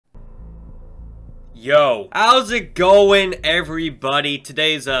Yo, how's it going, everybody?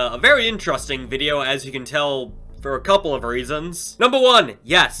 Today's a very interesting video, as you can tell, for a couple of reasons. Number one,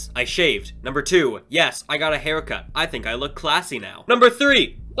 yes, I shaved. Number two, yes, I got a haircut. I think I look classy now. Number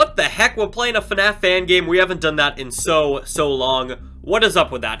three, what the heck? We're playing a FNaF fan game. We haven't done that in so long. What is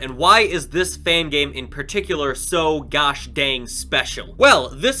up with that? And why is this fan game in particular so gosh dang special? Well,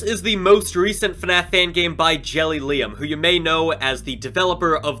 this is the most recent FNaF fan game by JeliLiam, who you may know as the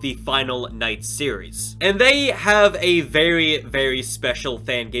developer of the Final Night series. And they have a very special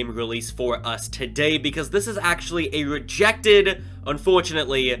fan game release for us today, because this is actually a rejected,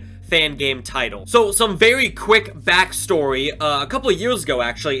 unfortunately, fan game title. So, some very quick backstory. A couple of years ago,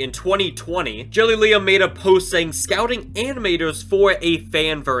 actually, in 2020, JeliLiam made a post saying scouting animators for a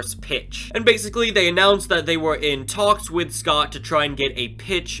Fanverse pitch. And basically, they announced that they were in talks with Scott to try and get a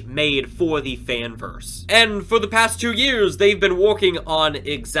pitch made for the Fanverse. And for the past 2 years, they've been working on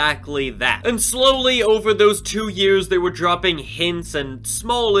exactly that. And slowly, over those 2 years, they were dropping hints and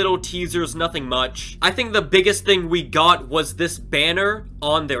small little teasers, nothing much. I think the biggest thing we got was this banner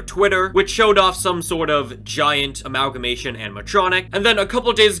on their Twitter, which showed off some sort of giant amalgamation animatronic. And then a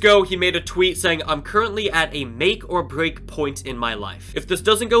couple days ago, he made a tweet saying, "I'm currently at a make or break point in my life. If this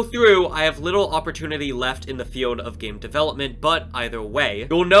doesn't go through, I have little opportunity left in the field of game development, but either way,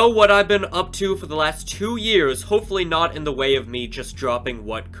 you'll know what I've been up to for the last 2 years, hopefully not in the way of me just dropping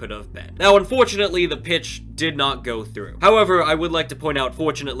what could have been." Now, unfortunately, the pitch did not go through. However, I would like to point out,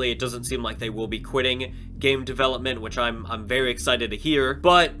 fortunately, it doesn't seem like they will be quitting game development, which I'm very excited to hear.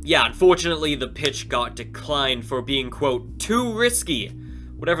 But yeah, unfortunately, the pitch got declined for being, quote, too risky.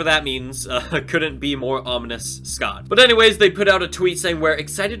 Whatever that means, couldn't be more ominous, Scott. But anyways, they put out a tweet saying, "We're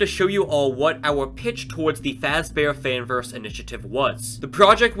excited to show you all what our pitch towards the Fazbear Fanverse initiative was. The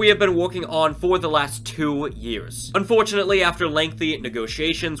project we have been working on for the last 2 years. Unfortunately, after lengthy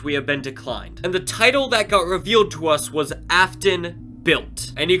negotiations, we have been declined. And the title that got revealed to us was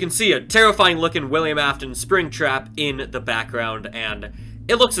Aftonbuilt." And you can see a terrifying looking William Afton Springtrap in the background, and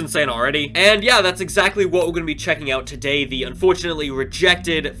it looks insane already. And yeah, that's exactly what we're going to be checking out today, the unfortunately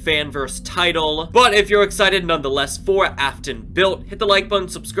rejected Fanverse title. But if you're excited nonetheless for Aftonbuilt, hit the like button,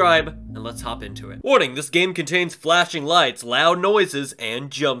 subscribe, and let's hop into it. Warning, this game contains flashing lights, loud noises, and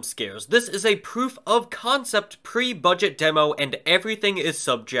jump scares. This is a proof of concept pre-budget demo, and everything is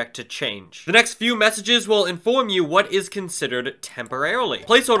subject to change. The next few messages will inform you what is considered temporarily.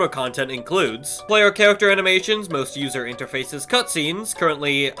 Placeholder content includes player character animations, most user interfaces, cutscenes, currently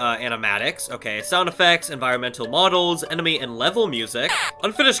animatics, okay, sound effects, environmental models, enemy and level music.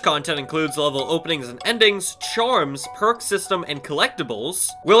 Unfinished content includes level openings and endings, charms, perk system, and collectibles.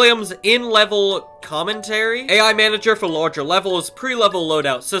 Williams in-level commentary, AI manager for larger levels, pre-level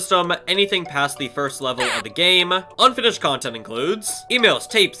loadout system, anything past the first level of the game. Unfinished content includes emails,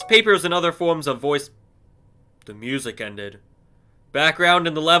 tapes, papers, and other forms of voice. The music ended. Background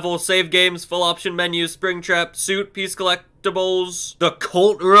in the level, save games, full option menus, Springtrap, suit, piece collectibles, the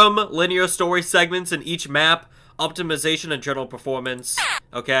cult room, linear story segments in each map, optimization and general performance.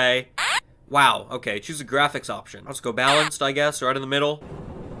 Okay. Wow, okay, choose a graphics option. Let's go balanced, I guess, right in the middle.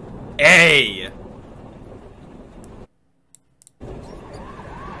 Hey!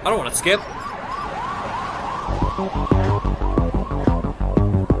 I don't want to skip.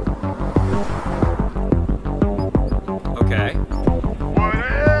 Okay.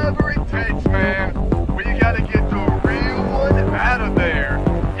 Whatever it takes, man. We gotta get the real one out of there.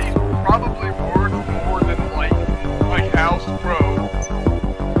 He's probably worth more than, like House Pro.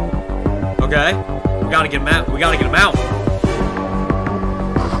 Okay. We gotta get him out. We gotta get him out.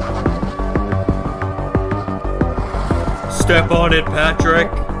 Step on it,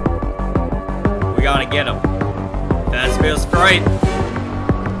 Patrick. We gotta get him. Fazbear's fright.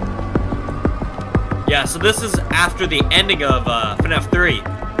 Yeah, so this is after the ending of FNaF 3,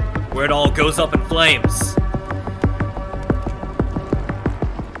 where it all goes up in flames.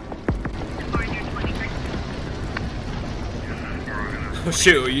 Oh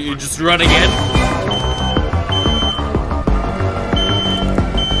shoot, you're just running in?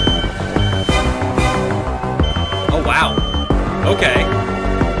 Oh wow. Okay.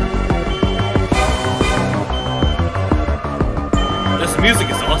 This music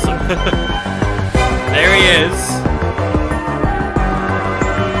is awesome. There he is.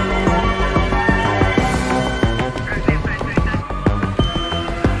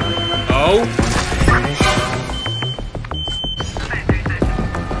 Oh.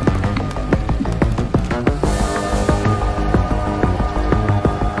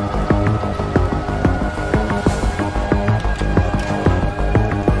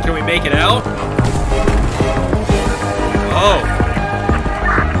 Can we make it out? Oh.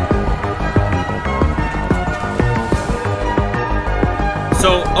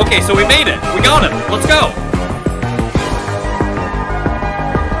 Okay, so we made it. We got him. Let's go.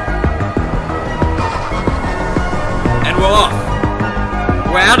 And we're off.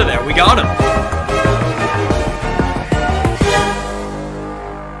 We're out of there. We got him.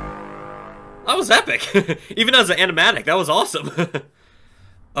 That was epic. Even as an animatic, that was awesome.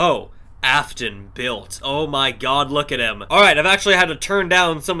 Oh, Aftonbuilt. Oh my god, look at him. Alright, I've actually had to turn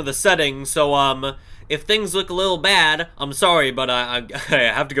down some of the settings, so, if things look a little bad, I'm sorry, but I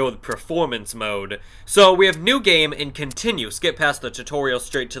have to go with performance mode. So, we have new game and continue. Skip past the tutorial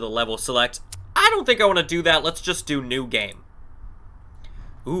straight to the level select. I don't think I want to do that. Let's just do new game.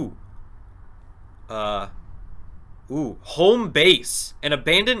 Ooh. Home base. An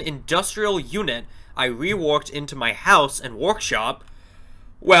abandoned industrial unit I reworked into my house and workshop.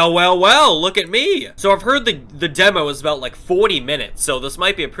 Well, well, well, look at me. So I've heard the demo is about like 40 minutes, so this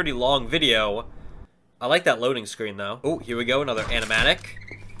might be a pretty long video. I like that loading screen though. Oh, here we go, another animatic.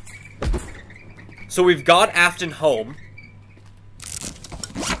 So we've got Afton home.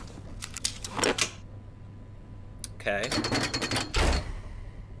 Okay.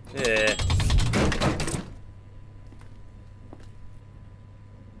 Yeah.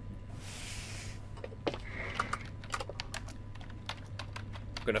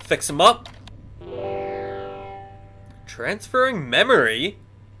 Gonna fix him up. Transferring memory.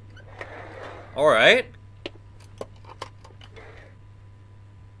 Alright.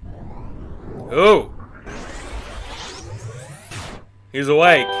 Oh. He's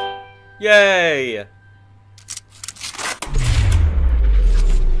awake. Yay.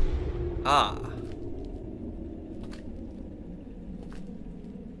 Ah.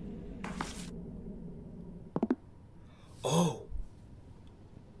 Oh.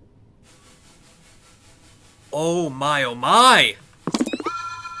 Oh my, oh my!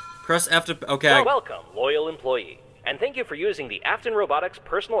 Press F to... Okay. Well, welcome, loyal employee. And thank you for using the Afton Robotics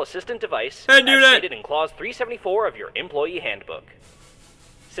personal assistant device as stated in Clause 374 of your employee handbook.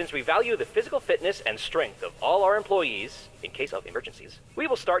 Since we value the physical fitness and strength of all our employees, in case of emergencies, we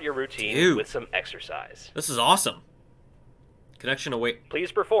will start your routine with some exercise. This is awesome. Connection away.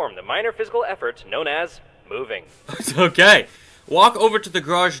 Please perform the minor physical effort known as moving. Okay. Walk over to the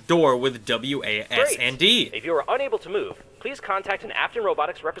garage door with W-A-S and D. If you are unable to move, please contact an Afton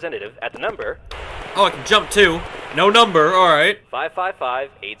Robotics representative at the number... Oh, I can jump too. No number, alright.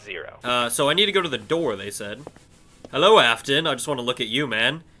 55580. So I need to go to the door, they said. Hello, Afton. I just want to look at you,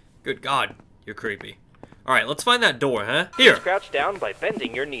 man. Good God, you're creepy. Alright, let's find that door, huh? Here. Please crouch down by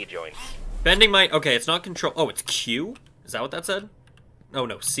bending your knee joints. Bending my... Okay, it's not control... Oh, it's Q? Is that what that said? Oh,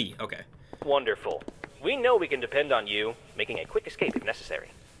 no, C. Okay. Wonderful. We know we can depend on you, making a quick escape if necessary.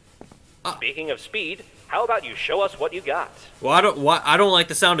 Speaking of speed, how about you show us what you got? Well, I don't like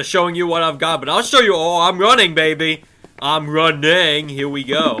the sound of showing you what I've got, but I'll show you. Oh, I'm running, baby. I'm running. Here we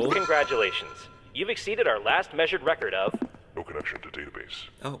go. Congratulations. You've exceeded our last measured record of... No connection to database.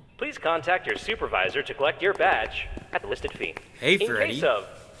 Oh. Please contact your supervisor to collect your badge at the listed fee. Hey, Freddy. In case of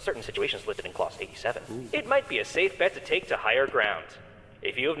certain situations listed in Clause 87, it might be a safe bet to take to higher ground.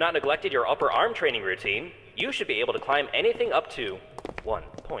 If you have not neglected your upper arm training routine, you should be able to climb anything up to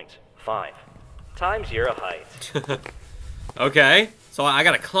 1.5 times your height. Okay, so I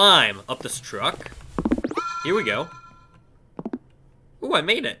gotta climb up this truck. Here we go. Ooh, I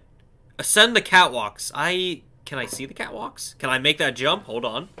made it. Ascend the catwalks. Can I see the catwalks? Can I make that jump? Hold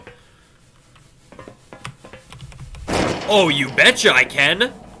on. Oh, you betcha I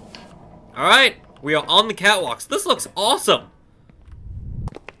can. Alright, we are on the catwalks. This looks awesome.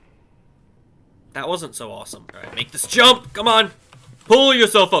 That wasn't so awesome. Alright, make this jump. Come on. Pull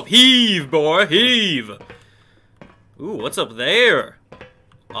yourself up. Heave, boy. Heave. Ooh, what's up there?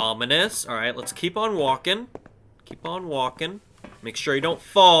 Ominous. Alright, let's keep on walking. Keep on walking. Make sure you don't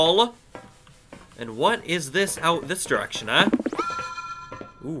fall. And what is this out this direction, huh?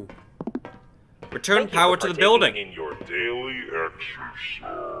 Ooh. Return power to the building. In your daily exercise.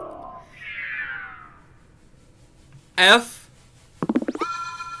 F.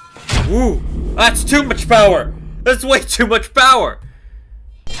 Ooh, that's too much power. That's way too much power.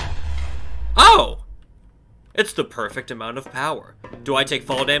 Oh, it's the perfect amount of power. Do I take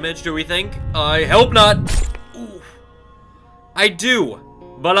fall damage, do we think? I hope not. Ooh. I do,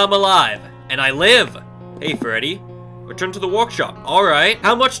 but I'm alive, and I live. Hey, Freddy, return to the workshop. All right,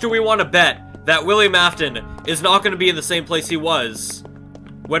 how much do we want to bet that William Afton is not going to be in the same place he was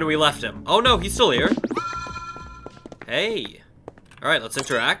when we left him? Oh no, he's still here. Hey. All right, let's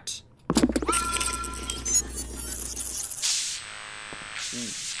interact.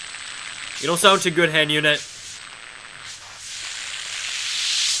 You don't sound too good, hand unit.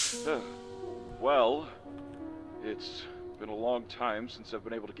 Well, it's been a long time since I've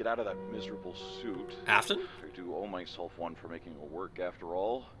been able to get out of that miserable suit. Afton? I do owe myself one for making it work after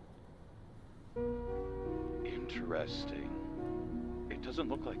all. Interesting. It doesn't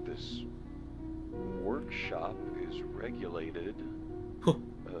look like this workshop is regulated.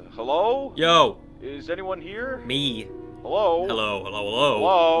 Hello? Yo. Is anyone here? Me. Hello? Hello, hello, hello.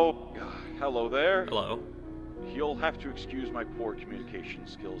 Hello? Hello there? Hello. You'll have to excuse my poor communication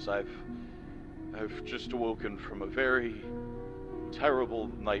skills. I've just awoken from a very terrible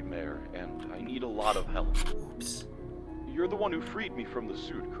nightmare, and I need a lot of help. Oops. You're the one who freed me from the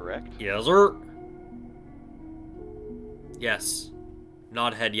suit, correct? Yes, sir. Yes.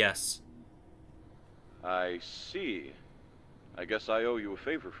 Nod head, yes. I see. I guess I owe you a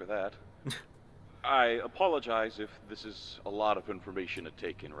favor for that. I apologize if this is a lot of information to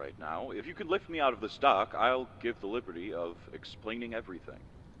take in right now. If you could lift me out of this dock, I'll give the liberty of explaining everything.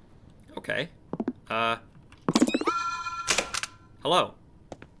 Okay. Hello.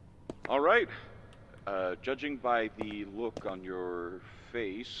 All right. Judging by the look on your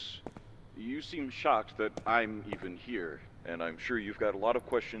face, you seem shocked that I'm even here, and I'm sure you've got a lot of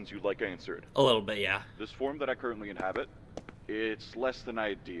questions you'd like answered. A little bit, yeah. This form that I currently inhabit, it's less than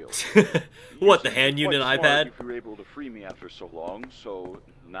ideal. What, the hand unit iPad? If you were able to free me after so long, so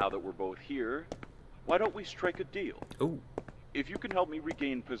now that we're both here, why don't we strike a deal? Ooh. If you can help me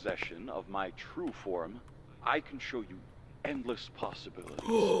regain possession of my true form, I can show you endless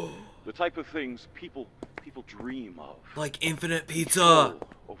possibilities. The type of things people dream of. Like infinite pizza. Control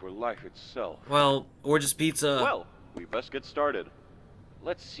over life itself. Well, or just pizza. Well, we best get started.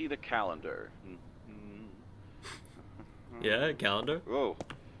 Let's see the calendar. Yeah, calendar. Oh,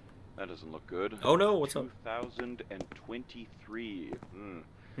 that doesn't look good. Oh no, what's up? 2023.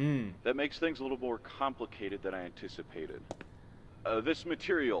 That makes things a little more complicated than I anticipated. This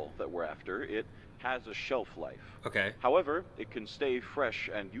material that we're after, it has a shelf life. Okay. However, it can stay fresh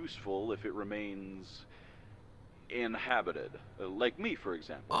and useful if it remains inhabited. Like me, for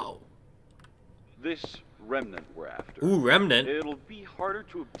example. Oh. This remnant we're after. Ooh, remnant. It'll be harder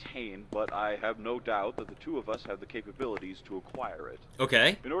to obtain, but I have no doubt that the two of us have the capabilities to acquire it.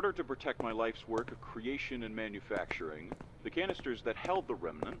 Okay. In order to protect my life's work of creation and manufacturing, the canisters that held the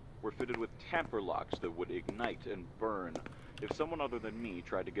remnant were fitted with tamper locks that would ignite and burn if someone other than me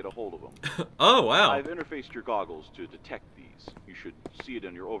tried to get a hold of them. Oh, wow. I've interfaced your goggles to detect these. You should see it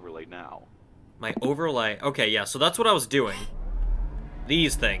in your overlay now. My overlay. Okay, yeah, so that's what I was doing.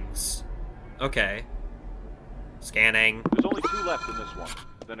 These things. Okay. Scanning. There's only 2 left in this one.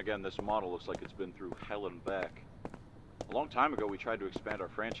 Then again, this model looks like it's been through hell and back. A long time ago, we tried to expand our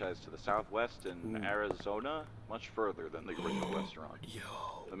franchise to the southwest in Arizona, much further than the original restaurant.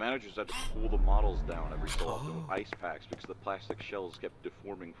 Yo. The managers had to cool the models down every so often with ice packs because the plastic shells kept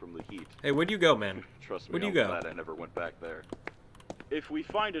deforming from the heat. Hey, where'd you go, man? Trust me, Where'd you I'm go? glad I never went back there. If we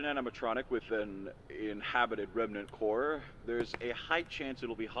find an animatronic with an inhabited remnant core, there's a high chance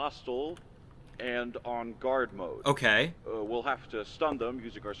it'll be hostile and on guard mode. Okay. We'll have to stun them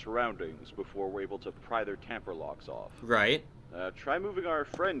using our surroundings before we're able to pry their tamper locks off. Right. Try moving our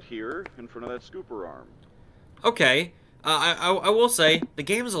friend here in front of that scooper arm. Okay. I will say, the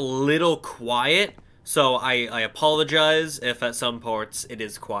game's a little quiet, so I apologize if at some parts it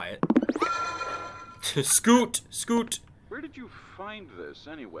is quiet. Scoot! Scoot! Where did you find this,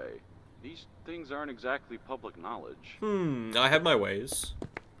 anyway? These things aren't exactly public knowledge. I have my ways.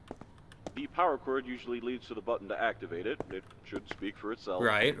 The power cord usually leads to the button to activate it. It should speak for itself.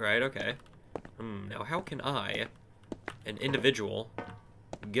 Right, okay. Now how can I, an individual,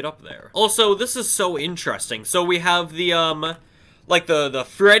 get up there? Also, this is so interesting. So we have the, like the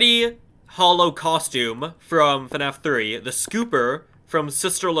Freddy hollow costume from FNaF 3, the scooper from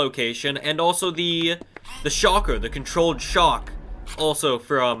Sister Location, and also the shocker, the controlled shock, also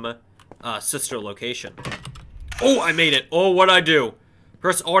from Sister Location. Oh, I made it. Oh, what'd I do?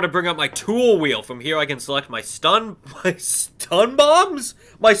 Press R to bring up my tool wheel. From here, I can select my stun bombs?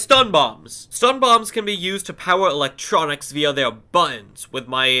 My stun bombs. Stun bombs can be used to power electronics via their buttons. With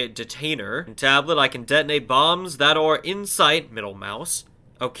my detainer and tablet, I can detonate bombs that are in sight. Middle mouse.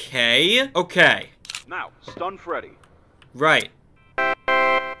 Okay. Okay. Now, stun Freddy. Right.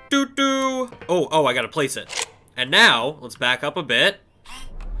 Doo-doo. Oh, I gotta place it. And now, let's back up a bit.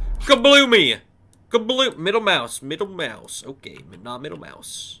 Kabloomy! Kabloo! Middle mouse. Okay, not middle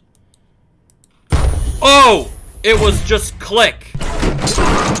mouse. Oh! It was just click.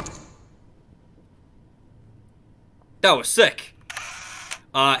 That was sick.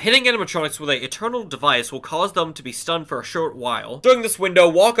 Hitting animatronics with an eternal device will cause them to be stunned for a short while. During this window,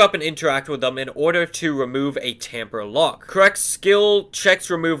 walk up and interact with them in order to remove a tamper lock. Correct skill checks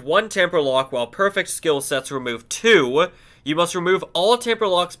remove 1 tamper lock, while perfect skill sets remove 2. You must remove all tamper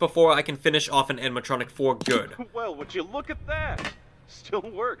locks before I can finish off an animatronic for good. Well, would you look at that? Still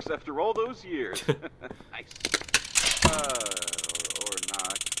works after all those years. Nice. Or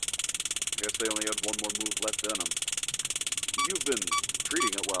not. Guess they only had one more move left in them. You've been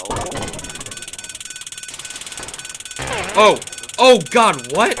treating it well. Oh! Oh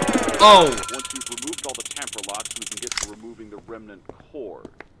god, what? Oh! Once you've removed all the tamper locks, we can get to removing the remnant core.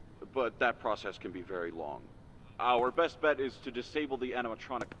 But that process can be very long. Our best bet is to disable the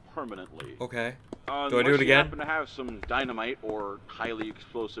animatronic permanently. Okay. Do I Unless do it you again? happen to have some dynamite or highly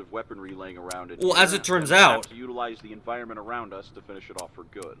explosive weaponry laying around in Well, here, as it turns then we'll have out... to utilize the environment around us to finish it off for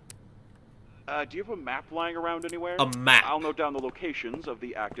good. Do you have a map lying around anywhere? A map? I'll note down the locations of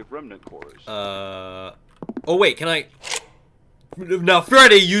the active remnant cores. Oh wait, can I... Now,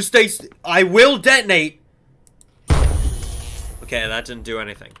 Freddy, you stay... I will detonate! Okay, that didn't do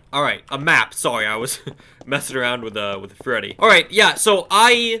anything. Alright, a map. Sorry, I was messing around with Freddy. Alright, yeah, so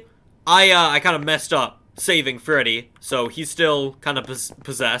I kind of messed up saving Freddy, so he's still kind of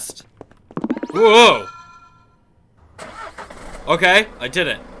possessed. Whoa! Okay, I did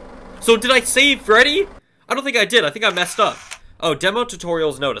it. So did I save Freddy? I don't think I did. I think I messed up. Oh, demo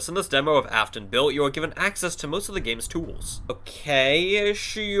tutorials notice. In this demo of Aftonbuilt, you are given access to most of the game's tools. Okay,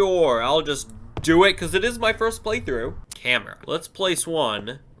 sure. I'll just do it because it is my first playthrough. Camera. Let's place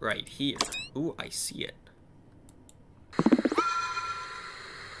one right here. Ooh, I see it.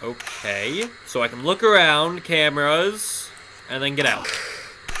 Okay, so I can look around, cameras, and then get out.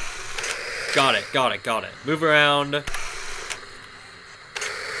 Got it, got it, got it. Move around.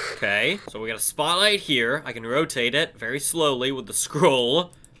 Okay, so we got a spotlight here. I can rotate it very slowly with the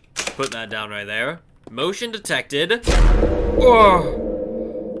scroll. Put that down right there. Motion detected. Oh.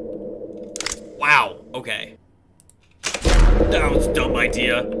 Wow, okay. That was a dumb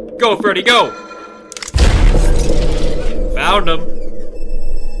idea. Go, Freddy, go! Found him.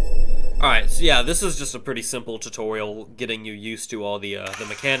 Alright, so yeah, this is just a pretty simple tutorial getting you used to all the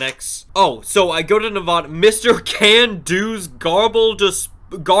mechanics. Oh, so I go to Nevada. Mr. Can-Do's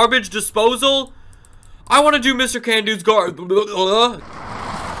garbage disposal? I want to do Mr. Can-Do's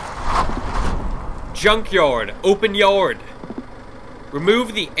junkyard. Open yard.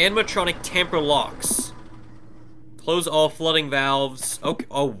 Remove the animatronic tamper locks. Close all flooding valves. Okay.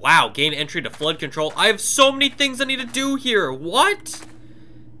 Oh, wow. Gain entry to flood control. I have so many things I need to do here. What?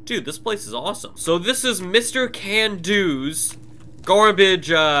 Dude, this place is awesome. So this is Mr. Can-Do's garbage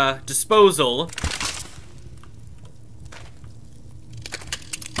disposal.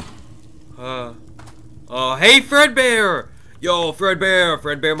 Hey, Fredbear! Yo,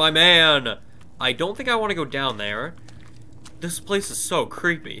 Fredbear, my man. I don't think I want to go down there. This place is so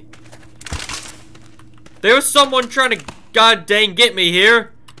creepy. There's someone trying to god dang get me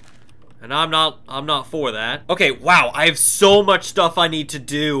here. And I'm not for that. Okay, wow, I have so much stuff I need to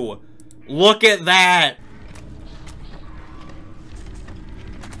do. Look at that.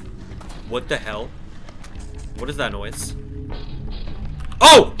 What the hell? What is that noise?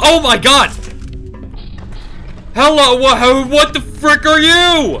 Oh! Oh my god! Hello, what the frick are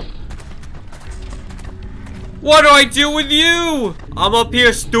you? What do I do with you? I'm up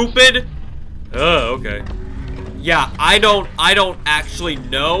here, stupid. Oh, okay. Yeah, I don't actually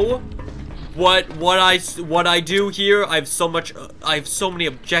know what I do here. I have so many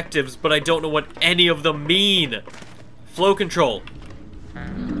objectives, but I don't know what any of them mean. Flow control.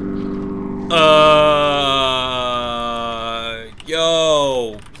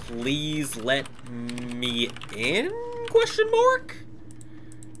 Yo, please let me in? Question mark?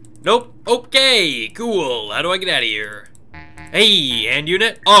 Nope. Okay, cool. How do I get out of here? Hey, hand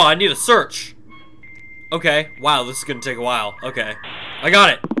unit. Oh, I need a search. Okay. Wow, this is gonna take a while. Okay. I got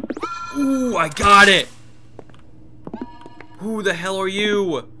it. Ooh, I got it. Who the hell are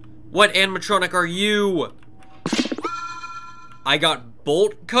you? What animatronic are you? I got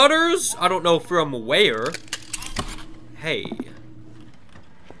bolt cutters? I don't know from where. Hey.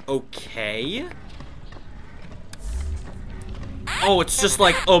 Okay. Oh, it's just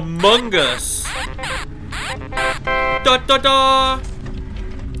like Among Us. Da da da.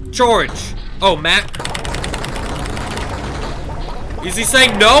 Charge. Oh, Matt. Is he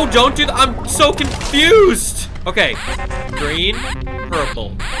saying no? Don't do that. I'm so confused. Okay. Green,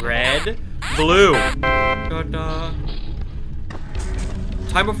 purple, red, blue. Da da.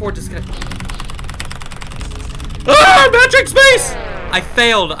 Time before disconnect. Ah! Magic space! I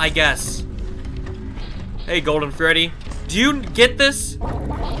failed, I guess. Hey, Golden Freddy. Do you get this?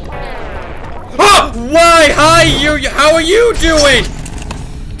 Ah! Why? Hi, how are you doing?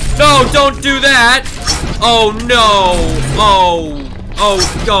 No, don't do that. Oh, no.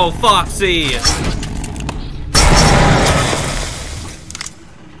 Oh, Foxy.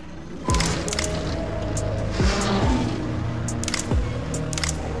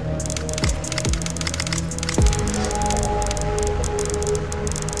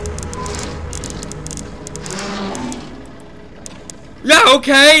 Yeah,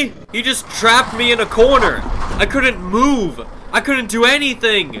 okay! He just trapped me in a corner. I couldn't move. I couldn't do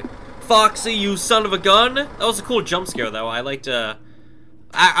anything. Foxy, you son of a gun. That was a cool jump scare, though. I liked,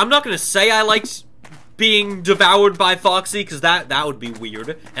 I'm not gonna say I liked being devoured by Foxy, because that would be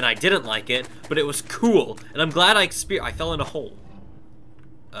weird, and I didn't like it, but it was cool, and I'm glad I fell in a hole.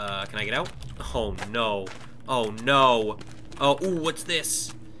 Can I get out? Oh, no. Oh, no. Oh, ooh, what's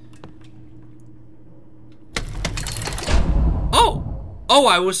this? Oh! Oh,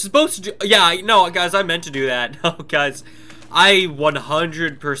 I was supposed to do- yeah, no, guys, I meant to do that. No, guys, I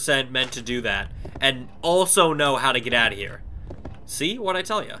 100% meant to do that, and also know how to get out of here. See? What'd I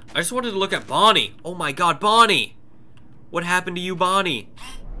tell you? I just wanted to look at Bonnie. Oh my god, Bonnie! What happened to you, Bonnie?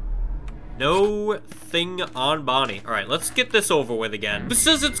 No thing on Bonnie. Alright, let's get this over with again. This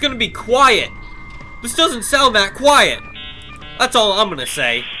says it's gonna be quiet. This doesn't sound that quiet. That's all I'm gonna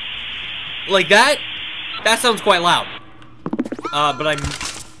say. Like that? That sounds quite loud. But I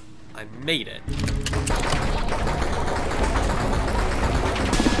made it.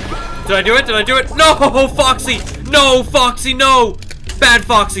 Did I do it? Did I do it? No, Foxy! No, Foxy, no! Bad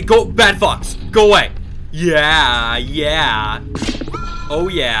Foxy, go, bad Fox, go away. Yeah, yeah. Oh,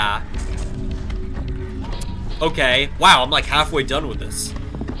 yeah. Okay, wow, I'm like halfway done with this.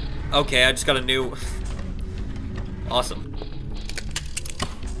 Okay, I just got a new... Awesome.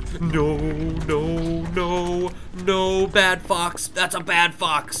 No, no, no, no, bad Fox. That's a bad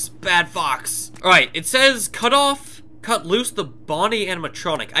Fox. Bad Fox. Alright, it says cut loose the Bonnie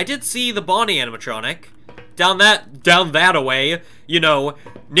animatronic. I did see the Bonnie animatronic. Down that away, you know,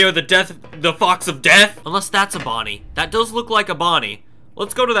 near the Fox of Death. Unless that's a Bonnie. That does look like a Bonnie.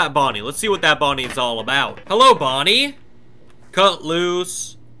 Let's go to that Bonnie. Let's see what that Bonnie is all about. Hello, Bonnie. Cut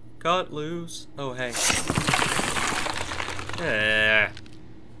loose. Cut loose. Oh, hey.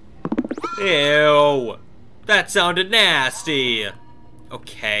 Ew. That sounded nasty.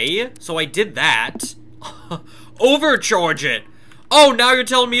 Okay, so I did that. Overcharge it. Oh, now you're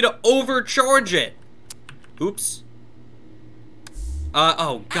telling me to overcharge it. Oops.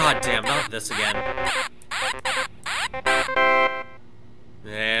 Oh, goddamn, not this again.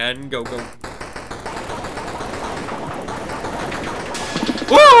 And go.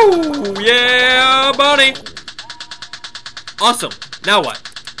 Woo! Yeah, buddy. Awesome. Now what?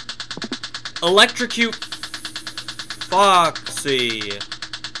 Electrocute Foxy.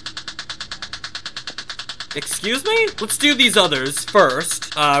 Excuse me? Let's do these others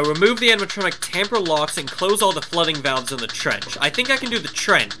first. Remove the animatronic tamper locks and close all the flooding valves in the trench. I think I can do the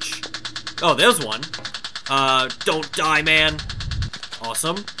trench. Oh, there's one. Don't die, man.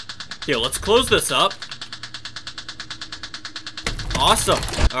 Awesome. Here, let's close this up. Awesome.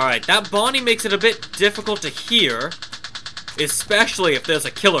 Alright, that Bonnie makes it a bit difficult to hear. Especially if there's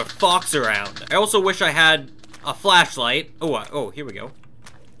a killer fox around. I also wish I had a flashlight. Oh, here we go.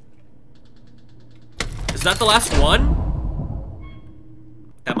 Is that the last one?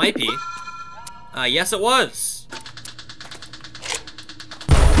 That might be. Yes, it was.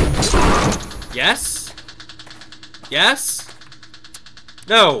 Yes? Yes?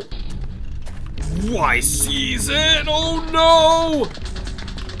 No. Why seize it? Oh no!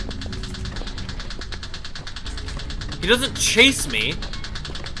 He doesn't chase me.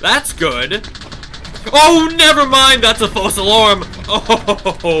 That's good. Oh, never mind. That's a false alarm.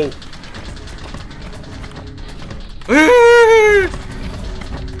 Oh.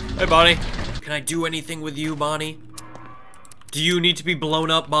 Hey, Bonnie. Can I do anything with you, Bonnie? Do you need to be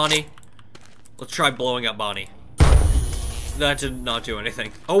blown up, Bonnie? Let's try blowing up Bonnie. That did not do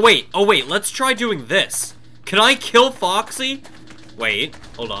anything. Oh, wait. Let's try doing this. Can I kill Foxy? Wait.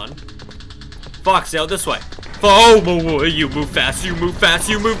 Hold on. Foxy, out this way. Oh, you move fast. You move fast.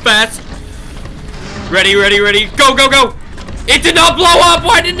 Ready. Go. It did not blow up.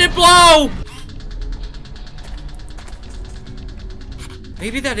 Why didn't it blow?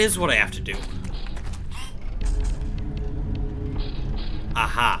 Maybe that is what I have to do.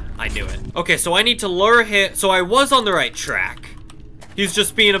 Aha, I knew it. Okay, so I need to lure him. So I was on the right track. He's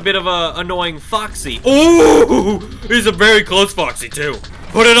just being a bit of a annoying Foxy. Ooh, he's a very close Foxy too.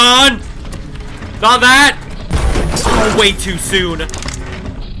 Put it on. Not that. Oh, way too soon.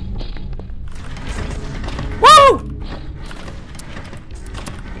 Woo!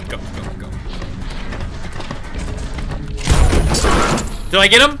 Go. Did I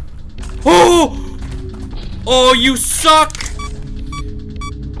get him? Oh, you suck.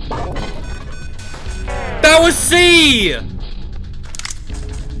 That was C!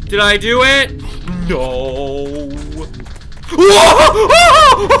 Did I do it? No.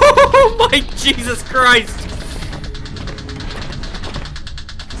 Oh my Jesus Christ.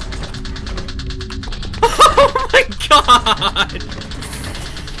 Oh my God.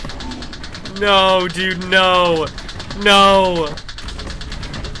 No, dude, no. No.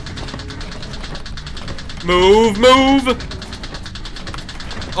 Move, move.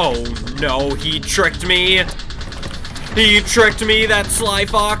 Oh, no, he tricked me. He tricked me, that sly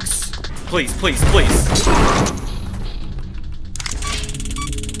fox. Please, please, please.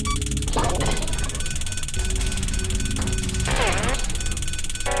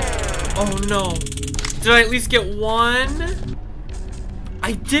 Oh, no. Did I at least get one?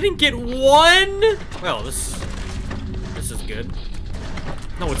 I didn't get one? Well, this is good.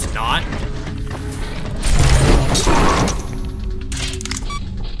 No, it's not.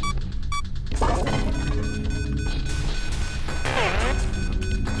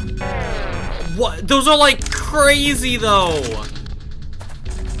 What? Those are like crazy though.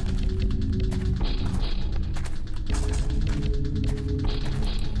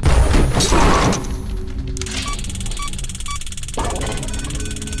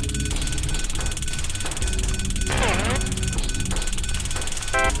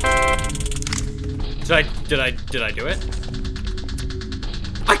 Did I do it?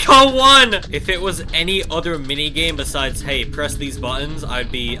 I got one! If it was any other mini game besides, hey, press these buttons,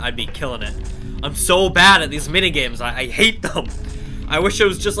 I'd be killing it. I'm so bad at these mini games. I hate them. I wish it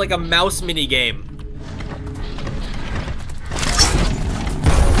was just like a mouse mini game.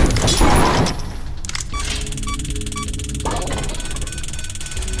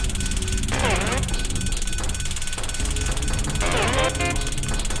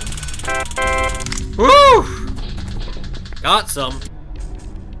 Woo! Got some.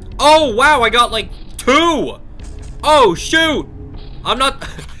 Oh, wow, I got like 2. Oh, shoot. I'm not...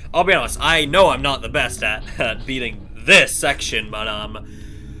 I'll be honest, I know I'm not the best at beating this section, but,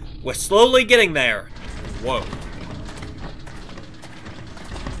 we're slowly getting there. Whoa.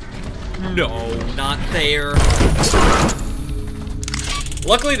 No, not there.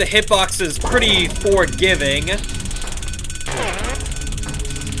 Luckily, the hitbox is pretty forgiving.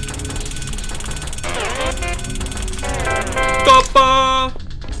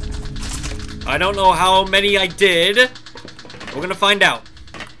 I don't know how many I did. We're gonna find out.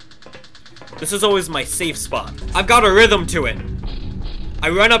 This is always my safe spot. I've got a rhythm to it. I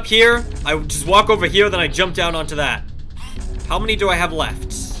run up here, I just walk over here, then I jump down onto that. How many do I have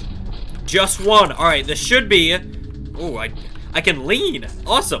left? Just one. Alright, this should be... Ooh, I can lean.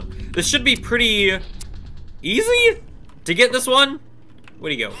 Awesome. This should be pretty easy to get this one.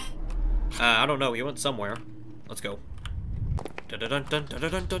 Where'd he go? I don't know. He went somewhere. Let's go.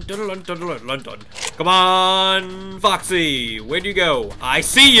 Come on, Foxy. Where'd you go? I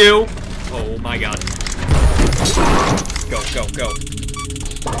see you. Oh my god. Go, go, go.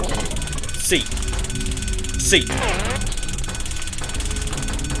 See. See.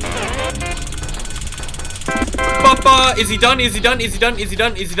 Papa, is he done? Is he done? Is he done? Is he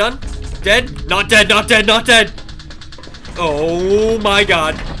done? Is he done? Dead? Not dead, not dead, not dead. Oh my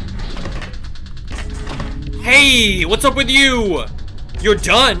god. Hey, what's up with you? You're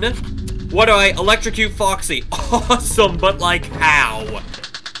done? What do I electrocute Foxy? Awesome, but like how?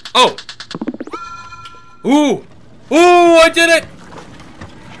 Oh. Ooh. Ooh, I did it.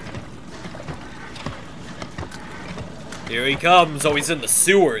 Here he comes. Oh, he's in the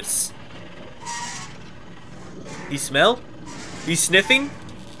sewers. He smell? He's sniffing?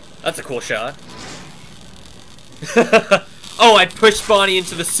 That's a cool shot. Oh, I pushed Bonnie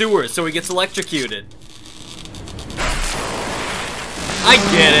into the sewers so he gets electrocuted. I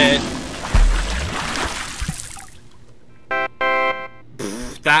get it.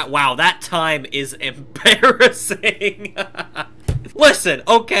 Wow, that time is embarrassing. Listen,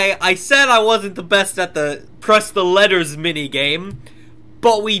 okay, I said I wasn't the best at the press the letters mini game,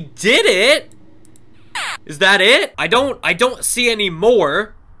 but we did it. Is that it? I don't see any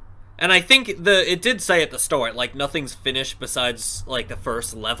more. And I think it did say at the start, like, nothing's finished besides, like, the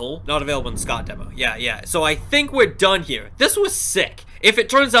first level. Not available in Scott demo. Yeah. So I think we're done here. This was sick. If it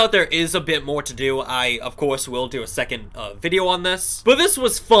turns out there is a bit more to do, I, of course, will do a second video on this. But this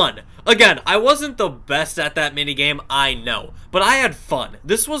was fun. Again, I wasn't the best at that minigame, I know. But I had fun.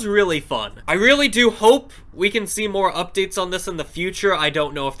 This was really fun. I really do hope we can see more updates on this in the future. I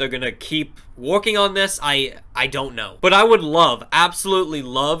don't know if they're gonna keep working on this. I don't know. But I would love, absolutely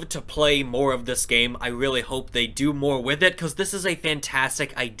love to play more of this game. I really hope they do more with it, because this is a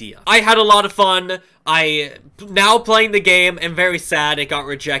fantastic idea. I had a lot of fun. Now playing the game, am very sad it got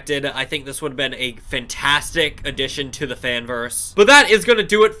rejected. I think this would have been a fantastic addition to the Fanverse. But that is going to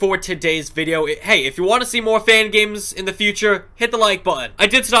do it for today's video. Hey, if you want to see more fan games in the future, hit the like button. I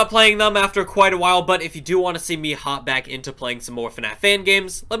did stop playing them after quite a while, but if you do want to see me hop back into playing some more FNaF fan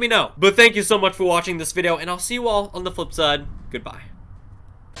games, let me know. But thank you so much for watching this video, and I'll see you all on the flip side. Goodbye.